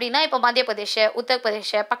என்ன அப்படின்னா இப்போ மத்திய பிரதேஷ்,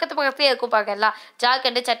 உத்தரப்பிரதேஷ் பக்கத்துலேயே இருக்கும் பாருங்களா.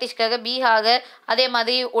 ஜார்க்கண்ட், சத்தீஸ்கர், பீகார், அதே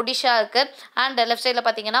மாதிரி ஒடிஷா இருக்குது. அண்ட் லெஃப்ட் சைடில்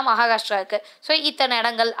பார்த்தீங்கன்னா மகாராஷ்டிரா இருக்குது. ஸோ இத்தனை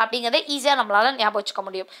இடங்கள் அப்படிங்கிறத ஈஸியாக நம்மளால் ஞாபகம் வச்சுக்க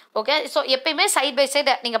முடியும். ஓகே, ஸோ எப்பயுமே சைட் பை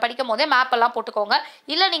சைடு நீங்கள் படிக்கும் போதே மேப் எல்லாம் போட்டுக்கோங்க.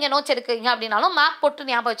 இல்லை நீங்கள் நோட்ஸ் எடுக்கிறீங்க அப்படின்னாலும் மேப் போட்டு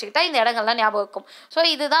ஞாபகம் வச்சுக்கிட்டா இந்த இடங்கள்லாம் ஞாபகம் இருக்கும். ஸோ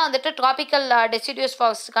இதுதான் வந்துட்டு ட்ராபிக்கல் டெசிடியூஸ்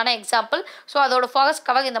ஃபாரஸ்ட்டுக்கான எக்ஸாம்பிள். ஸோ அதோட ஃபாரஸ்ட்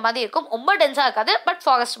கவர் இந்த மாதிரி இருக்கும். ரொம்ப டென்ஸாக இருக்காது, பட்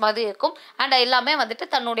ஃபாரஸ்ட் மாதிரி இருக்கும். அண்ட் எல்லாமே வந்துட்டு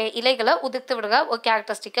தன்னுடைய இலைகளை உதிர்த்து விடுற ஒரு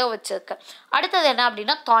கேரக்டரிஸ்டிக்கை வச்சிருக்கு. அடுத்தது என்ன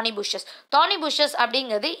அப்படின்னா தானி புஷஸ். தானி புஷஸ்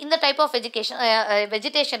அப்படிங்கிறது இந்த டைப் ஆஃப்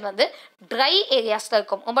வெஜிடேஷன் வந்து ட்ரை ஏரியாஸில்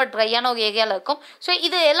இருக்கும். ரொம்ப ட்ரையான ஒரு ஏரியாவில் இருக்கும். ஸோ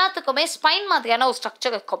இது எல்லாத்துக்குமே ஸ்பைன் மாதிரியான ஒரு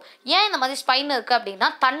ஸ்ட்ரக்சர் இருக்கும். ஏன் இந்த மாதிரி ஸ்பைன் இருக்குது அப்படின்னா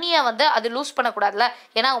தண்ணியை வந்து அது லூஸ் பண்ணக்கூடாதுல.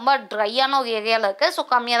 ஏன்னா ரொம்ப ட்ரையான ஒரு ஏரியாவில் இருக்குது. ஸோ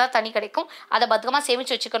கம்மியாக தான் தண்ணி கிடைக்கும். அதை பத்திரமா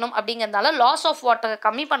சேமித்து வச்சுக்கணும் அப்படிங்கிறதுனால லாஸ் ஆஃப் வாட்டரை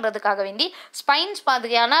கம்மி பண்ணுறதுக்காக வேண்டி ஸ்பைன்ஸ்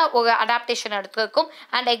மாதிரியான ஒரு அடாப்டேஷன் எடுத்துருக்கும்.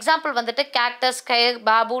 அண்ட் எக்ஸாம்பிள் வந்துட்டு கேக்டஸ், கயர்,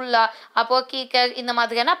 பாபுல், அப்போ கீக்கர் இந்த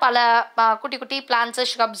மாதிரியான பல குட்டி குட்டி பிளான்ட்ஸு,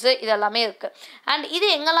 ஷ்ரப்ஸு இதெல்லாமே இருக்குது. அண்ட் இது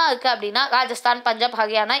எங்கெல்லாம் இருக்குது அப்படின்னா Rajasthan, Punjab,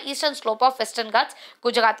 Haryana, eastern slope of western God's,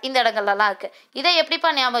 Gujarat இந்த இடங்கள்லாம் இருக்குது. இதை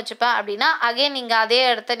எப்படிப்பா ஞாபகம் வச்சுப்பேன் அப்படின்னா அகைன் நீங்கள் அதே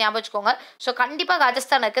இடத்த ஞாபகம் வச்சுக்கோங்க. ஸோ கண்டிப்பாக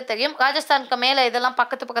ராஜஸ்தானுக்கு தெரியும். ராஜஸ்தானுக்கு மேலே இதெல்லாம்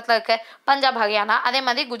பக்கத்தில் இருக்குது பஞ்சாப், ஹரியானா. அதே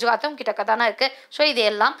மாதிரி குஜராத்தும் கிட்டக்க தானே இருக்குது. ஸோ இது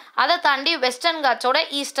எல்லாம் அதை தாண்டி வெஸ்டர்ன் காட்ஸோட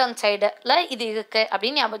ஈஸ்டர்ன் சைடில் இது இருக்குது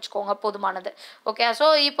அப்படின்னு ஞாபகம் வச்சுக்கோங்க, போதுமானது. ஓகே, ஸோ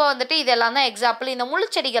இப்போ வந்துட்டு இதெல்லாம் தான் எக்ஸாம்பிள். இந்த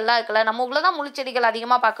முள்செடிகள்லாம் இருக்குல்ல, நம்ம ஊரில் தான் முள்செடிகள்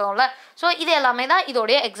அதிகமாக பார்க்குறோம்ல. ஸோ இது எல்லாமே தான்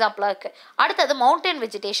இதோடைய எக்ஸாம்பிளாக இருக்குது. அடுத்தது மவுண்டன்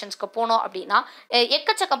வெஜிடேஷன்ஸ்க்கு போனோம் அப்படின்னா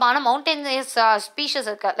எக்கச்சக்கமான மவுண்டனியஸ் ஸ்பீஷஸ்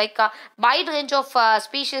இருக்குது. Like wide range of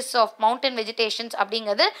species of mountain vegetations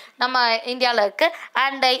அப்படிங்கிறது நம்ம இந்தியாவில் இருக்குது.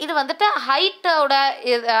 அண்ட் இது வந்துட்டு ஹைட்டோட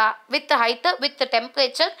வித் ஹைட்டு வித்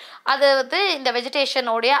டெம்பரேச்சர் அது வந்து இந்த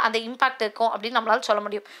வெஜிடேஷனோடைய அந்த இம்பாக்ட் இருக்கும் அப்படின்னு நம்மளால் சொல்ல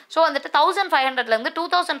முடியும். ஸோ வந்துட்டு 1500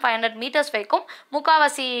 2500 மீட்டர்ஸ் வரைக்கும்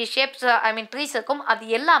முக்காவாசி ஷேப்ஸ் ட்ரீஸ் இருக்கும். அது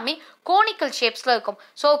எல்லாமே கோனிக்கல் ஷேப்ஸில் இருக்கும்.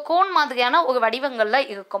 ஸோ கோன் மாதிரியான ஒரு வடிவங்களில்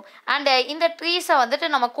இருக்கும். அண்ட் இந்த ட்ரீஸை வந்துட்டு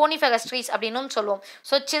நம்ம கோனிஃபெரஸ் ட்ரீஸ் அப்படின்னு சொல்லுவோம்.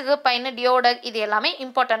 ஸோ சிறு, பைன், டியோடர் இது எல்லாமே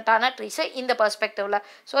இம்பார்ட்டண்ட்டான ட்ரீஸு இந்த பெர்ஸ்பெக்டிவில்.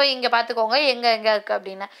 ஸோ இங்கே பார்த்துக்கோங்க எங்கே இருக்குது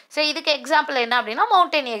அப்படின்னு. ஸோ இதுக்கு எக்ஸாம்பிள் என்ன அப்படின்னா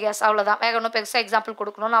மவுண்டன் ஏரியாஸ், அவ்வளோதான். வேற ஒன்றும் பெருசாக எக்ஸாம்பிள்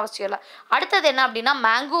கொடுக்கணும்னு அவசியம் இல்லை. அடுத்தது என்ன அப்படின்னா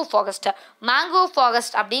மேங்கோ ஃபாரஸ்ட்டு. மேங்கோ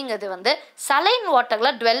ஃபாரஸ்ட் அப்படிங்கிறது வந்து சலைன்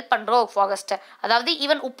வாட்டரில் டுவெல் பண்ணுற ஒரு ஃபாரஸ்ட்டு. அதாவது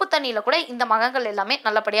ஈவன் உப்பு தண்ணியில் கூட இந்த மரங்கள் எல்லாமே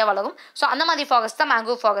நல்லபடியாக வளரும். ஸோ அந்த மாதிரி ஃபாரஸ்ட் தான்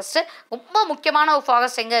மேங்கோ ஃபாரஸ்ட்டு. ரொம்ப முக்கியமான ஒரு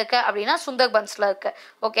ஃபாரஸ்ட் எங்கே இருக்குது அப்படின்னா சுந்தர்பன்ஸில் இருக்குது.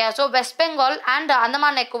 Okay, so west Bengal and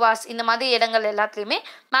Andaman நிக்கோபார்ஸ் இந்த மாதிரி இடங்கள் எல்லாத்துலேயுமே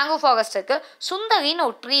மேங்கோ ஃபாரஸ்ட் இருக்குது. சுந்தரின்னு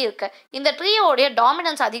ஒரு ட்ரீ இருக்குது. இந்த ட்ரீயோடைய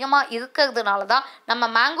டாமினன்ஸ் அதிகமாக இருக்கிறதுனால தான் நம்ம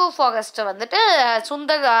மேங்கோ ஃபாரஸ்ட்டை வந்துட்டு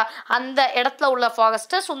அந்த இடத்துல உள்ள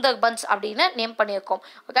ஃபாரஸ்ட்டை சுந்தர்பன்ஸ் அப்படின்னு நேம் பண்ணியிருக்கோம்.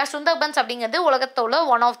 ஓகே, சுந்தர்பன்ஸ் அப்படிங்கிறது உலகத்தில் உள்ள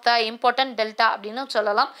one of the important delta அப்படின்னு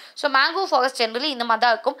சொல்லலாம். ஸோ மேங்கோ ஃபாரஸ்ட் ஜென்ரலி இந்த மாதிரி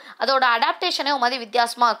தான் இருக்கும். அதோட அடாப்டேஷனே ஒரு மாதிரி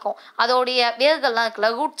வித்தியாசமாக இருக்கும். அதோடைய வேர்கள்லாம்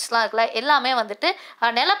இருக்குல்ல, ரூட்ஸ்லாம் இருக்குல்ல, எல்லாமே வந்துட்டு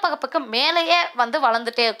நிலப்பரப்புக்கு மேலேயே வந்து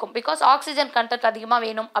வளர்ந்துட்டே இருக்கும். பிகாஸ் ஆக்சிஜன் கண்டென்ட் அதிகமாக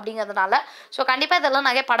வேணும் அப்படிங்கிறதுனால. ஸோ கண்டிப்பாக இதெல்லாம்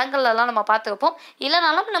நிறைய படங்கள்லாம் நம்ம பார்த்துருப்போம்.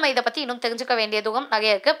 இல்லைனாலும் நம்ம இதை பற்றி இன்னும் தெரிஞ்சுக்க வேண்டியதும் நிறைய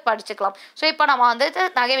இருக்குது, படிச்சுக்கலாம். ஸோ இப்போ நம்ம வந்துட்டு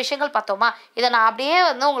நிறைய விஷயங்கள் பார்த்தோமா, இதை நான் அப்படியே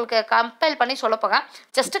வந்து உங்களுக்கு கம்பேர் பண்ணி சொல்ல போகிறேன்.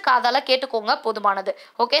 ஜஸ்ட்டு காதால் கேட்டுக்கோங்க, போதுமானது.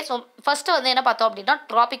 ஓகே, ஸோ ஃபஸ்ட்டு வந்து என்ன பார்த்தோம் அப்படின்னா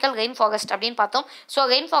ட்ராபிக்கல் ரெயின் ஃபாரஸ்ட் அப்படின்னு பார்த்தோம். ஸோ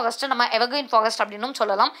ரெயின் ஃபாரஸ்ட்டை நம்ம எவர்கிரீன் ஃபாரஸ்ட் அப்படின்னு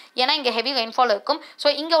சொல்லலாம். ஏன்னா இங்கே ஹெவி ரெயின்ஃபால் இருக்கும். ஸோ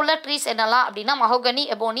இங்கே உள்ள ட்ரீஸ் என்னெல்லாம் அப்படின்னா மஹோகனி,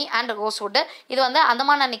 எபோனி அண்ட் ரோஸ்வுட். இது வந்து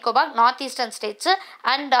Andaman and Nicobar, north eastern states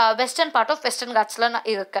and western part of western காட்ஸில்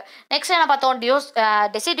இருக்குது. நெக்ஸ்ட் என்ன பார்த்தோம்,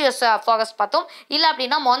 டெசிடியூஸ் ஃபாரஸ்ட் பார்த்தோம். இல்லை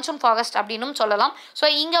அப்படின்னா மான்சூன் ஃபாரஸ்ட் அப்படின்னு சொல்லலாம். ஸோ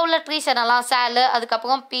இங்கே உள்ள ட்ரீஸ் என்னெல்லாம் சேலு,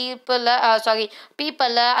 அதுக்கப்புறம்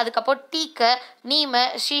பீப்பிள், அதுக்கப்புறம் டீக்கு, நீமு,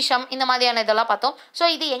 சீஷம் இந்த மாதிரியான இதெல்லாம் பார்த்தோம். ஸோ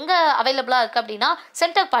இது எங்கே அவைலபிளாக இருக்குது அப்படின்னா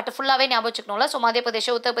சென்டர் பார்ட் ஃபுல்லாகவே ஞாபகம் வச்சுக்கணும்ல. ஸோ மத்திய பிரதேஷ்,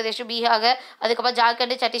 உத்தரப்பிரதேஷ், பீகார், அதுக்கப்புறம்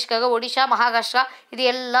ஜார்க்கண்ட், சத்தீஸ்கர், ஒடிஷா, மகாராஷ்டிரா இது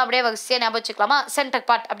எல்லாம் அப்படியே வரிசையாக ஞாபகம் வச்சுக்கலாமா, சென்டர்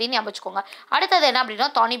பார்ட் அப்படின்னு ஞாபகம் வச்சுக்கோங்க. அடுத்தது என்ன அப்படின்னா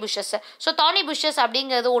தானி புஷஸ். ஸோ தானி புஷஸ்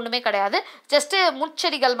அப்படிங்கிறது ஒன்றுமே கிடையாது, ஜஸ்ட்டு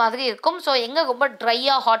முட்செடிகள் மாதிரி இருக்கும். ஸோ எங்கே ரொம்ப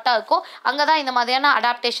ட்ரையாக ஹாட்டாக இருக்கும் அங்கே தான் இந்த மாதிரியான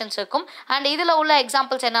அடாப்டேஷன்ஸ் இருக்கும். அண்ட் இதில் உள்ள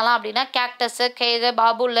எக்ஸாம்பிள்ஸ் என்னெல்லாம் அப்படின்னா கேக்டஸு, கேரு,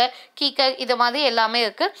 பாபுல், கீக்கர் இது மாதிரி எல்லாமே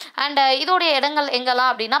இருக்குது. அண்ட் இதோடைய இடங்கள்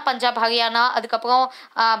எங்கெல்லாம் அப்படின்னா பஞ்சாப், ஹரியானா, அதுக்கப்புறம்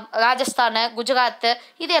ராஜஸ்தான், குஜராத்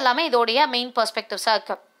இது எல்லாமே இதோடைய மெயின் பெர்ஸ்பெக்டிவ்ஸாக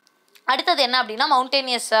இருக்குது. அடுத்தது என்ன அப்படின்னா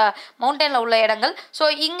மவுண்டனில் உள்ள இடங்கள். ஸோ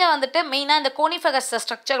இங்கே வந்துட்டு மெயினாக இந்த கோனிஃபெரஸ்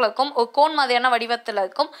ஸ்ட்ரக்சரில் இருக்கும், ஒரு கோன் மாதிரியான வடிவத்தில்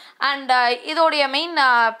இருக்கும். அண்ட் இதோடைய மெயின்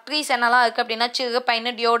ட்ரீஸ் என்னெல்லாம் இருக்குது அப்படின்னா சிறு, பைன்,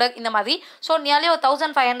 டியோடர் இந்த மாதிரி. ஸோ நியர்லி ஒரு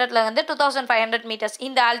 1500 2500 மீட்டர்ஸ்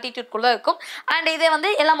இந்த ஆல்டிடியூட்குள்ளே இருக்கும். அண்ட் இதை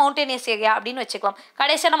வந்து எல்லாம் மவுண்டேனியஸ் ஏரியா அப்படின்னு வச்சுக்கலாம்.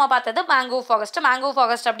 கடைசியாக நம்ம பார்த்தது மேங்கோ ஃபாரஸ்ட். மேங்கோ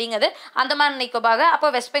ஃபாரஸ்ட் அப்படிங்கிறது அந்தமான் நிக்கோபார், அப்போ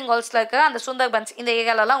வெஸ்ட் பெங்கால்ஸில் இருக்கிற அந்த சுந்தர்பன்ஸ் இந்த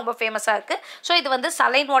ஏரியாலலாம் ரொம்ப ஃபேமஸாக இருக்குது. ஸோ இது வந்து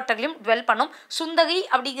சலைன் வாட்டர்லையும் டுவெல் பண்ணும். சுந்தரி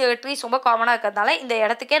அப்படிங்கிற ட்ரீஸ் ஸ்பீஷிஸ் ரொம்ப காமனாக இருக்கிறதுனால இந்த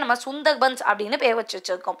இடத்துக்கே நம்ம சுந்தர்பன்ஸ் அப்படின்னு பேர்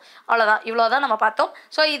வச்சிருக்கோம். அவ்வளோதான், இவ்வளோதான் நம்ம பார்த்தோம்.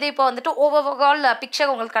 ஸோ இது இப்போ வந்துட்டு ஓவரால்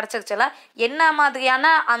பிக்சர் உங்களுக்கு கிடச்சிருச்சுல, என்ன மாதிரியான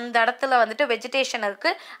அந்த இடத்துல வந்துட்டு வெஜிடேஷன்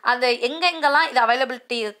இருக்குது, அது எங்கெங்கெல்லாம் இது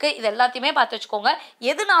அவைலபிலிட்டி இருக்குது, இது எல்லாத்தையுமே பார்த்து வச்சுக்கோங்க.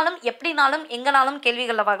 எதுனாலும் எப்படினாலும் எங்கேனாலும்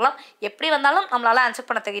கேள்விகளில் வரலாம். எப்படி வந்தாலும் நம்மளால் ஆன்சர்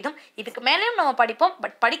பண்ண தெரியும். இதுக்கு மேலேயும் நம்ம படிப்போம்.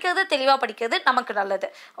 பட் படிக்கிறது தெளிவாக படிக்கிறது நமக்கு நல்லது.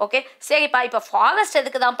 ஓகே, சரிப்பா. இப்போ ஃபாரஸ்ட்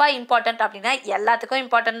எதுக்கு தான்ப்பா இம்பார்ட்டன்ட் அப்படின்னா எல்லாத்துக்கும்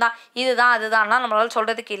இம்பார்ட்டன்ட் தான். இதுதான் அதுதான்னா நம்மளால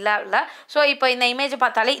சொல்கிறதுக்கு இல்லை. ஸோ இப்போ இந்த இமேஜ்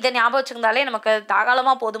பார்த்தாலே இதை ஞாபகம் வச்சுருந்தாலே நமக்கு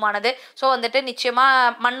தாராளமாக போதுமானது. ஸோ வந்துட்டு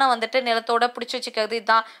நிச்சயமாக மண்ணை வந்துட்டு நிலத்தோட பிடிச்சி வச்சுக்கிறது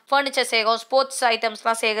இதுதான். ஃபர்னிச்சர் செய்கிறோம், ஸ்போர்ட்ஸ்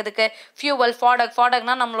ஐட்டம்ஸ்லாம் செய்கிறதுக்கு ஃபியூவல்,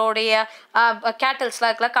 ஃபாடக்னா நம்மளுடைய கேட்டல்ஸ்லாம்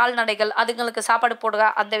இருக்குல்ல, கால்நடைகள், அதுங்களுக்கு சாப்பாடு போடுற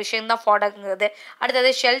அந்த விஷயம் தான் ஃபாடக்ங்கிறது.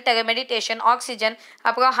 அடுத்தது ஷெல்டர், மெடிடேஷன், ஆக்சிஜன்,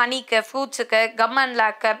 அப்புறம் ஹனிக்கு, ஃப்ரூட்ஸுக்கு, கம் அண்ட்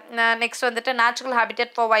லேக்கு, நெக்ஸ்ட் வந்துட்டு natural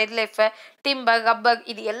habitat for wild life, timber, rubber,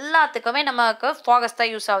 இது எல்லாத்துக்குமே நமக்கு ஃபாரஸ்ட்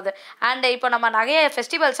தான் யூஸ் ஆகுது. அண்ட் இப்போ நம்ம நிறைய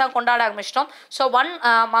ஃபெஸ்டிவல்ஸாக கொண்டாட ஆரம்பிச்சிட்டோம். ஸோ வன்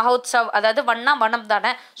மஹோத்சவ், அதாவது வன்னா வனம்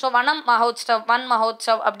தானே. ஸோ வனம் மஹோத்சவ், வன்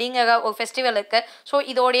மஹோத்சவ் அப்படிங்கிற ஒரு ஃபெஸ்டிவல் இருக்குது. ஸோ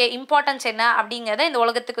இதோடைய இம்பார்ட்டன்ஸ் என்ன அப்படிங்கிறத இந்த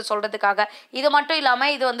உலகத்துக்கு சொல்கிறதுக்காக. இது மட்டும்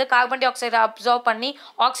இல்லாமல் இது வந்து கார்பன் டை ஆக்சைடை அப்சர்வ் பண்ணி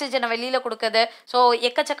ஆக்சிஜனை வெளியில் கொடுக்குது. ஸோ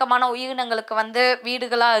எக்கச்சக்கமான உயிரினங்களுக்கு வந்து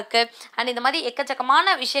வீடுகளாக இருக்குது. அண்ட் இந்த மாதிரி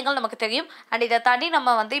எக்கச்சக்கமான விஷயங்கள் நமக்கு தெரியும். அண்ட் இதை தாண்டி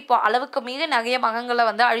நம்ம வந்து இப்போ அளவுக்கு மீறி நிறைய மரங்களை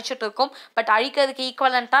வந்து அழிச்சிட்டு இருக்கோம். பட் அழிக்கிறதுக்கு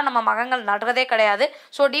ஈக்குவலண்ட்டாக நம்ம மரங்கள் நடுறதே கிடையாது.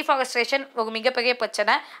 ஸோ டீஃபாரஸ்ட்ரேஷன் ஒரு மிகப்பெரிய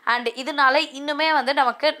பிரச்சனை. அண்ட் இதனால இன்னுமே வந்து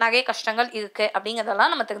நமக்கு நிறைய கஷ்டங்கள் இருக்குது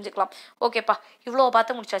அப்படிங்கிறதெல்லாம் நம்ம தெரிஞ்சுக்கலாம். ஓகேப்பா, இவ்வளோ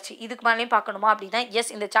பார்த்து முடிச்சாச்சு. இதுக்கு மேலேயும் பார்க்கணுமா அப்படின்னா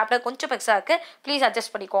எஸ், இந்த சாப்டர் கொஞ்சம் பெருசாக இருக்குது, ப்ளீஸ்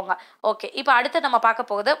அட்ஜஸ்ட் பண்ணிக்கோங்க. ஓகே, இப்போ அடுத்து நம்ம பார்க்க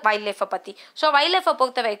போகுது வைல்ட் லைஃப்பை பற்றி. ஸோ வைல்ட் லைஃப்பை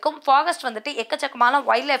பொறுத்த வரைக்கும் ஃபாரஸ்ட் வந்துட்டு எக்கச்சக்கமான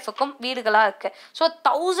வைல்ட் லைஃபுக்கும் வீடுகளாக இருக்குது. So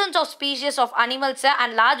thousands of species of animals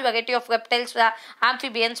and large variety of reptiles,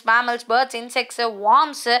 amphibians, mammals, birds, insects,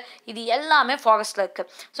 worms, இது எல்லாமே ஃபாரஸ்ட்டில் இருக்குது.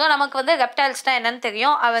 ஸோ நமக்கு வந்து ரெப்டைல்ஸ்னால் என்னென்னு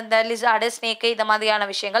தெரியும், அந்த லிசார்டு, ஸ்னேக்கு, இந்த மாதிரியான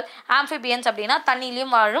விஷயங்கள். ஆம்ஃபிபியன்ஸ் அப்படின்னா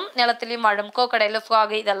தண்ணிலையும் வாழும் நிலத்துலையும் வாழும், கோக்கடைல்,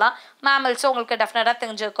 ஃப்ராகு, இதெல்லாம். மேமல்ஸும் உங்களுக்கு டெஃபினட்டாக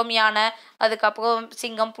தெரிஞ்சிருக்கும், யானை, அதுக்கப்புறம்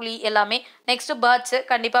சிங்கம், புலி, எல்லாமே. நெக்ஸ்ட்டு பேர்ட்ஸு,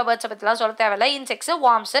 கண்டிப்பாக பேர்ட்ஸை பற்றிலாம் சொல்ல தேவையில்லை. இன்செக்ட்ஸு,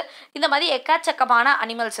 வார்ம்ஸு, இந்த மாதிரி எக்கச்சக்கமான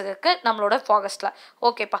அனிமல்ஸ் இருக்குது நம்மளோட ஃபாரஸ்ட்டில்.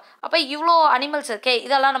 ஓகேப்பா, அப்போ இவ்வளோ அனிமல்ஸ் இருக்கே,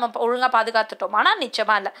 இதெல்லாம் நம்ம ஒழுங்காக பாதுகாத்துட்டோம். ஆனால்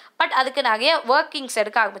நிச்சயமாக இல்லை. பட் அதுக்கு நிறைய ஒர்க்கிங்ஸ்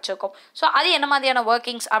எடுக்க ஆரம்பிச்சிருக்கோம். ஸோ அது என்ன மாதிரியான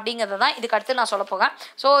ஒர்க்கிங்ஸ் அப்படிங்கிறது தான் இதுக்கு அடுத்து நான் சொல்ல போகிறேன்.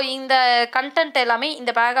 ஸோ இந்த கண்டென்ட் எல்லாமே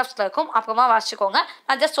இந்த பேராகிராஃப்ஸில் இருக்கும், அப்புறமா வாசிச்சுக்கோங்க.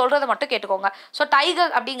 நான் ஜஸ்ட் சொல்கிறத மட்டும் கேட்டுக்கோங்க. ஸோ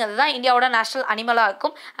டைகர் அப்படிங்கிறது தான் இந்தியாவோட நேஷனல் அனிமலாக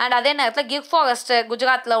இருக்கும். அண்ட் அதே நேரத்தில் கிர் ஃபாரஸ்ட்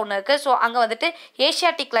குஜராத்தில் ஒன்று இருக்குது. ஸோ அங்கே வந்துட்டு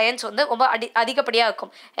ஏஷியாட்டிக் லயன்ஸ் வந்து ரொம்ப அதிகப்படியாக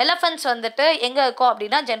இருக்கும். எலஃபென்ட்ஸ் வந்துட்டு எங்கே இருக்கும்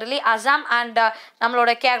அப்படின்னா ஜென்ரலி அசாம் அண்ட்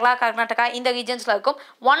நம்மளோட கேரளா, கர்நாடகா, இந்த ரீஜன்ஸில் இருக்கும்.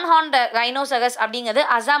 ஒன் ஹார்ன்ட் ரைனோசரஸ் அப்படிங்கிறது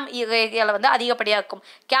அசாம் ஏரியாவில் வந்து அதிகப்படியாக இருக்கும்.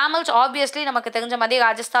 கேமல்ஸ் ஆப்வியஸ்லி நமக்கு தெரிஞ்ச மாதிரி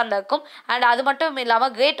ராஜஸ்தானில் இருக்கும். அண்ட் அது மட்டும்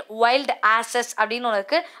இல்லாமல் கிரேட் வைல்டு ஆசஸ் அப்படின்னு ஒன்று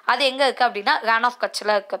இருக்குது. அது எங்கே இருக்குது அப்படின்னா ரன் ஆஃப்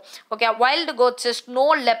கட்சில் இருக்குது. Okay, wild coats, snow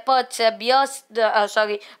லெப்பர்ட்ஸு,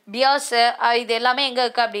 bears, இது எல்லாமே எங்கே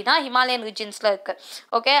இருக்குது அப்படின்னா ஹிமாலயன் ரீஜன்ஸில் இருக்குது.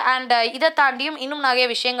 ஓகே, அண்ட் இதை தாண்டியும் இன்னும் நிறைய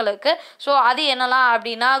விஷயங்கள் இருக்குது. ஸோ அது என்னெல்லாம்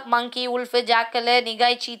அப்படின்னா மங்கி, உல்ஃபு, ஜாக்கல்,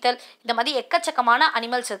 நிகாய், சீத்தல், இந்த மாதிரி எக்கச்சக்கமான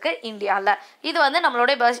அனிமல்ஸ் இருக்குது இந்தியாவில். இது வந்து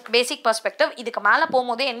நம்மளோட பேசிக் பர்ஸ்பெக்டிவ். இதுக்கு மேலே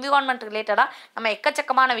போகும்போது என்விரான்மெண்ட் ரிலேட்டடாக நம்ம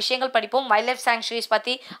எக்கச்சக்கமான விஷயங்கள் படிப்போம். வைல்ட் லைஃப் சாங்சுரிஸ்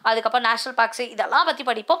பற்றி, அதுக்கப்புறம் நேஷனல் பார்க்ஸு, இதெல்லாம் பற்றி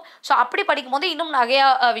படிப்போம். ஸோ அப்படி படிக்கும்போது இன்னும் நிறையா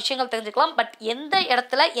விஷயங்கள் தெரிஞ்சுக்கலாம். பட் எந்த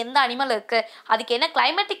இடத்துல எந்த அனிமல் இருக்குது, அதுக்கு என்ன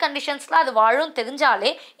கிளைமேட்டிக் கண்டிஷன்ஸில் அது வாழும்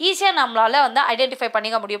தெரிஞ்சாலே ஈஸியாக நம்மளால் வந்து ஐடென்டிஃபை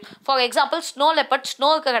பண்ணிக்க முடியும். For example snow leopard snow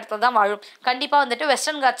இருக்கிற இடத்துல தான் வாழும். கண்டிப்பாக வந்துட்டு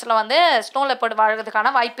வெஸ்டர்ன் காட்ஸில் வந்து ஸ்னோ லெப்பர்ட்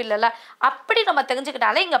வாழறதுக்கான வாய்ப்பு இல்லைல்ல. அப்படி நம்ம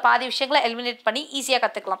தெரிஞ்சுக்கிட்டாலே இங்கே பாதி விஷயங்களை எலிமினேட் பண்ணி ஈஸியாக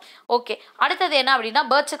கற்றுக்கலாம். ஓகே, அடுத்தது என்ன அப்படின்னா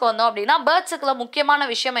பேர்ட்ஸுக்கு வந்தோம் அப்படின்னா பேர்ட்ஸுக்குள்ள முக்கியமான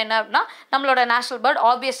விஷயம் என்ன அப்படின்னா நம்மளோட நேஷனல் பேர்ட்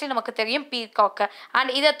ஆப்வியஸ்லி நமக்கு தெரியும் பீகாக்.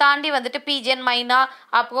 அண்ட் இதை தாண்டி வந்துட்டு பீஜன், மைனா,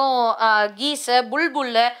 அப்புறம் கீஸு,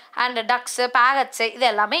 புல்புல்லு அண்ட் டக்ஸு, பேரட்ஸு, இது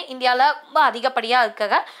எல்லாமே இந்தியாவில் ரொம்ப அதிகப்படியாக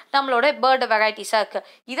இருக்கிற நம்மளோட பேர்டு வெரைட்டிஸாக இருக்குது.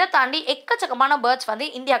 இதை தாண்டி எக்கச்சக்கமான பேர்ட்ஸ் வந்து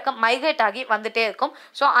இந்தியாவுக்கு மைக்ரேட் ஆகி வந்துட்டே இருக்கும்.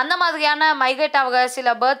 ஸோ அந்த மாதிரியான மைக்ரேட் ஆகிற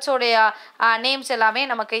சில பேர்ட்ஸோடைய நேம்ஸ் எல்லாமே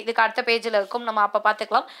நமக்கு இதுக்கு அடுத்த பேஜில் இருக்கும், நம்ம அப்போ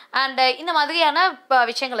பார்த்துக்கலாம். அண்ட் இந்த மாதிரியான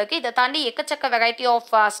விஷயங்களுக்கு இதை தாண்டி எக்கச்சக்க வெரைட்டி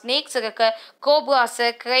ஆஃப் ஸ்னேக்ஸ் இருக்குது. கோப்ராஸு,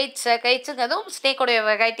 கிரைட்ஸுங்கிறதும் ஸ்னேக்கோடைய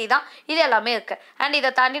வெரைட்டி தான். இது எல்லாமே இருக்குது. அண்ட்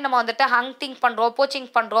இதை தாண்டி நம்ம வந்துட்டு ஹண்டிங் பண்ணுறோம், போச்சிங்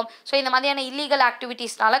பண்ணுறோம். ஸோ இந்த மாதிரியான இல்லீகல்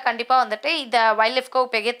ஆக்டிவிட்டீஸ்னால கண்டிப்பாக வந்துட்டு இந்த வைல்ட் லைஃப்க்கு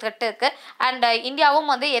பெரிய த்ரெட் இருக்குது. அண்ட் இந்தியாவும்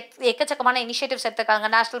வந்து எக்கச்சக்கமான இனிஷியேட்டிவ்ஸ் எடுத்துருக்காங்க.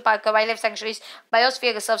 National park, wild life sanctuaries,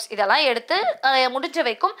 biosphere reserves, இதெல்லாம் எடுத்து முடிஞ்ச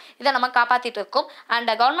வரைக்கும் இதை நம்ம காப்பாற்றிட்டு இருக்கோம்.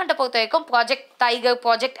 அண்ட் கவர்மெண்ட்டை பொறுத்த வரைக்கும் ப்ராஜெக்ட் டைகர்,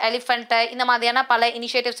 ப்ராஜெக்ட் எலிஃபென்ட், இந்த மாதிரியான பல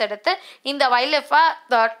இனிஷியேட்டிவ்ஸ் எடுத்து இந்த வைல்ட் லைஃபை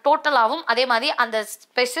டோட்டலாகவும் அதே மாதிரி அந்த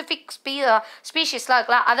ஸ்பெசிஃபிக் ஸ்பீஷீஸ்லாம்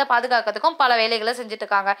இருக்கலாம் அதை பாதுகாக்கிறதுக்கும் பல வேலைகளை செஞ்சுட்டு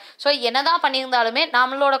இருக்காங்க. ஸோ என்னதான் பண்ணியிருந்தாலுமே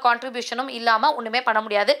நம்மளோட கான்ட்ரிபியூஷனும் இல்லாமல் ஒன்றுமே பண்ண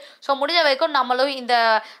முடியாது. ஸோ முடிஞ்ச வரைக்கும் நம்மளும் இந்த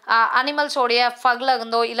அனிமல்ஸோடைய ஃபக்ல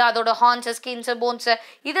இருந்தோ இல்லை அதோட ஹார்ன்ஸு, ஸ்கின்ஸு, போன்ஸ் ஸ்டோன்ஸ்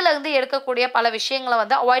இதில் இருந்து எடுக்கக்கூடிய பல விஷயங்களை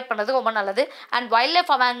வந்து அவாய்ட் பண்ணுறது ரொம்ப நல்லது. And wild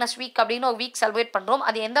life awareness week அப்படின்னு ஒரு வீக் செலிப்ரேட் பண்ணுறோம்.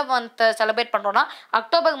 அது எந்த மந்த் செலிப்ரேட் பண்ணுறோம்னா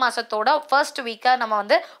அக்டோபர் மாதத்தோட ஃபர்ஸ்ட் வீக்கை நம்ம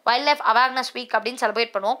வந்து வைல்ட் லைஃப் அவேர்னஸ் வீக் அப்படின்னு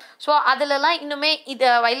செலிப்ரேட் பண்ணுவோம். ஸோ அதிலலாம் இன்னுமே இது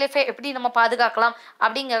வைல்ட் லைஃபை எப்படி நம்ம பாதுகாக்கலாம்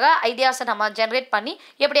அப்படிங்கிற ஐடியாஸை நம்ம ஜென்ரேட் பண்ணி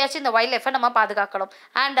எப்படியாச்சும் இந்த வைல்ட் லைஃபை நம்ம பாதுகாக்கணும்.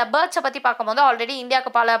 அண்ட் பேர்ட்ஸை பற்றி பார்க்கும்போது ஆல்ரெடி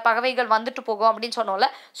இந்தியாவுக்கு பல பறவைகள் வந்துட்டு போகும் அப்படின்னு சொன்னோம்ல.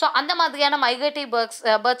 ஸோ அந்த மாதிரியான மைக்ரேட்டரி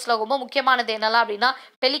பேர்ட்ஸில் ரொம்ப முக்கியமானது என்னெல்லாம் அப்படின்னா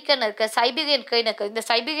பெலிக்கன் இருக்குது, சைபீரியன் கிரெயின் இருக்குது. இந்த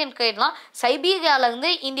சைபீரியன் கிரெயின்லாம் சைபீரியாவிலேருந்து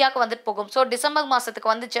இந்தியாவுக்கு வந்துட்டு போகும். ஸோ டிசம்பர்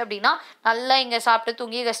மாதத்துக்கு வந்துச்சு அப்படின்னா நல்லா இங்கே சாப்பிட்டு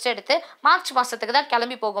தூங்கி ரெஸ்ட் எடுத்து மார்ச் மாதத்துக்கு தான்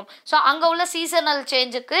கிளம்பி போகும். ஸோ அங்கே உள்ள சீசனல்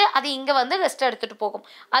சேஞ்சுக்கு அது இங்கே வந்து ரெஸ்ட் எடுத்துகிட்டு போகும்.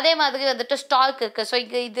 அதே மாதிரி வந்துட்டு ஸ்டார்க் இருக்குது. ஸோ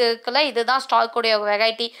இதுக்குள்ள இதுதான் ஸ்டார்க்குடைய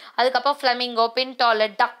வெரைட்டி. அதுக்கப்புறம் ஃப்ளமிங்கோ, பின்டால்,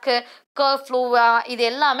 டக்கு, கர்ஃப்ளூ இது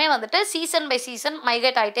எல்லாமே வந்துட்டு சீசன் பை சீசன்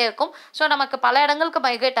மைக்ரேட் ஆகிட்டே இருக்கும். ஸோ நமக்கு பல இடங்களுக்கு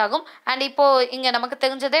மைக்ரேட் ஆகும். அண்ட் இப்போது இங்கே நமக்கு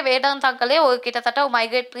தெரிஞ்சதே வேதாந்தாக்களே ஒரு கிட்டத்தட்ட ஒரு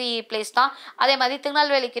மைக்ரேட்டரி பிளேஸ் தான். அதே மாதிரி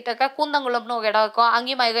திருநெல்வேலி கிட்ட இருக்க கூந்தங்குளம்னு ஒரு இடம் இருக்கும்,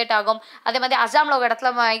 அங்கேயும் மைக்ரேட் ஆகும். அதே மாதிரி அசாமில் ஒரு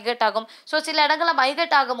இடத்துல மைக்ரேட் ஆகும். ஸோ சில இடங்களில்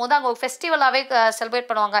மைக்ரேட் ஆகும் போது அங்கே ஒரு ஃபெஸ்டிவலாகவே செலிப்ரேட்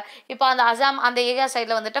பண்ணுவாங்க. இப்போ அந்த அசாம் அந்த ஏரியா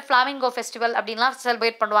சைடில் வந்துட்டு ஃப்ளாமிங்கோ ஃபெஸ்டிவல் அப்படின்லாம்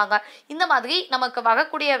செலிப்ரேட் பண்ணுவாங்க. இந்த மாதிரி நமக்கு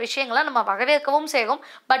வரக்கூடிய விஷயங்களை நம்ம வரவேற்கவும் செய்யும்.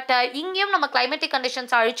 பட் இங்கேயும் நம்ம கிளைமேட்டிக்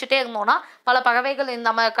கண்டிஷன்ஸ் அழிச்சுட்டே இருந்தோம் பல பறவைகள்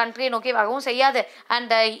நம்ம கண்ட்ரியை நோக்கி வரவும் செய்யாது.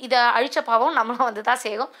 அண்ட் இதை அழிச்ச பாவம் நம்மளும் வந்து தான்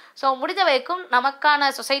செய்யும். ஸோ முடிஞ்ச வரைக்கும் நமக்கான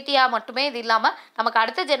சொசைட்டியாக மட்டுமே இது இல்லாமல் நமக்கு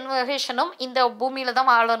அடுத்த ஜென்ரேஷனும் இந்த பூமியில் தான்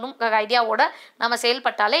வாழணும் ஐடியாவோட நம்ம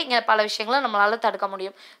செயல்பட்டாலே இங்கே பல விஷயங்களை நம்மளால் தடுக்க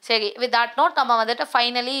முடியும். சரி, வித் தட் நோட் நம்ம வந்துட்டு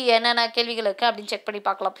ஃபைனலி என்னென்ன கேள்விகள் இருக்குது அப்படின்னு செக் பண்ணி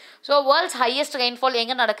பார்க்கலாம். ஸோ வேர்ல்ட்ஸ் ஹையஸ்ட் ரெயின்ஃபால்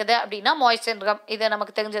எங்கே நடக்குது அப்படின்னா மாய்ஸ்சர், இது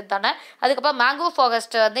நமக்கு தெரிஞ்சது தானே. அதுக்கப்புறம் மேங்கோ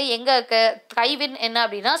ஃபாரஸ்ட் வந்து எங்கே இருக்குது, த்ரைவின் என்ன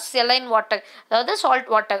அப்படின்னா செலைன் வாட்டர், அதாவது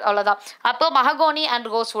சால்ட் வாட்டர், அவ்வளோதான். அப்போ மஹகோனி அண்ட்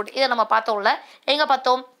ரோஸ்வுட் இதை நம்ம பார்த்தோம்ல. எங்கே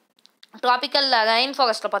பார்த்தோம்? ட்ராபிக்கல் ரெயின்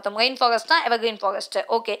ஃபாரஸ்ட்டில் பார்த்தோம். Rain ஃபாரஸ்ட்னா evergreen forest.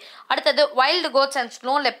 ஓகே, அடுத்தது wild quotes and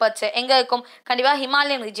snow leopards எங்கே இருக்கும்? கண்டிப்பாக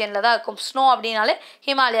ஹிமாலயன் ரீஜனில் தான் இருக்கும். ஸ்னோ அப்படின்னாலே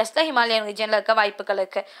ஹிமாலயாஸில் ஹிமாலயன் ரீஜனில் இருக்க வாய்ப்புகள்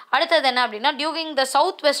இருக்குது. அடுத்தது என்ன அப்படின்னா during the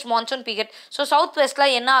south west monsoon period. So south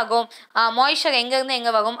வெஸ்ட்டில் என்ன ஆகும், மாய்ஸ்சர் எங்கேருந்து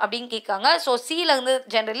எங்கே வரும் அப்படின்னு கேட்காங்க. ஸோ சீலேருந்து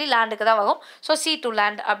ஜென்ரலி லேண்டுக்கு தான் வரும். ஸோ சி டு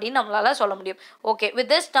லேண்ட் அப்படின்னு நம்மளால் சொல்ல முடியும். ஓகே,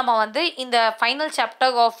 வித் திஸ் நம்ம வந்து இந்த final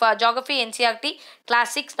chapter of geography NCERT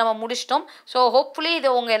classics நம்ம முடிச்சிட்டோம். ஸோ ஹோப்ஃபுல்லி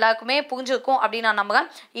இது உங்கள் எல்லாருக்குமே புரிஞ்சிருக்கும் அப்படின்னு நான் நம்புகிறேன்.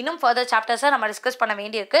 இன்னும் ஃபர்தர் சாப்டர்ஸை நம்ம டிஸ்கஸ் பண்ண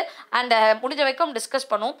வேண்டியிருக்கு. அண்ட் முடிஞ்ச வரைக்கும் டிஸ்கஸ்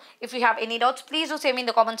பண்ணுவோம். If you have any doubts please to same in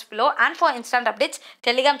the comments below. And for instant updates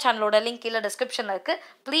Telegram சேனலோட லிங்க் கீழே டிஸ்கிரிப்ஷனில் இருக்குது.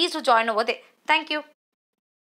 Please to join over they. Thank you.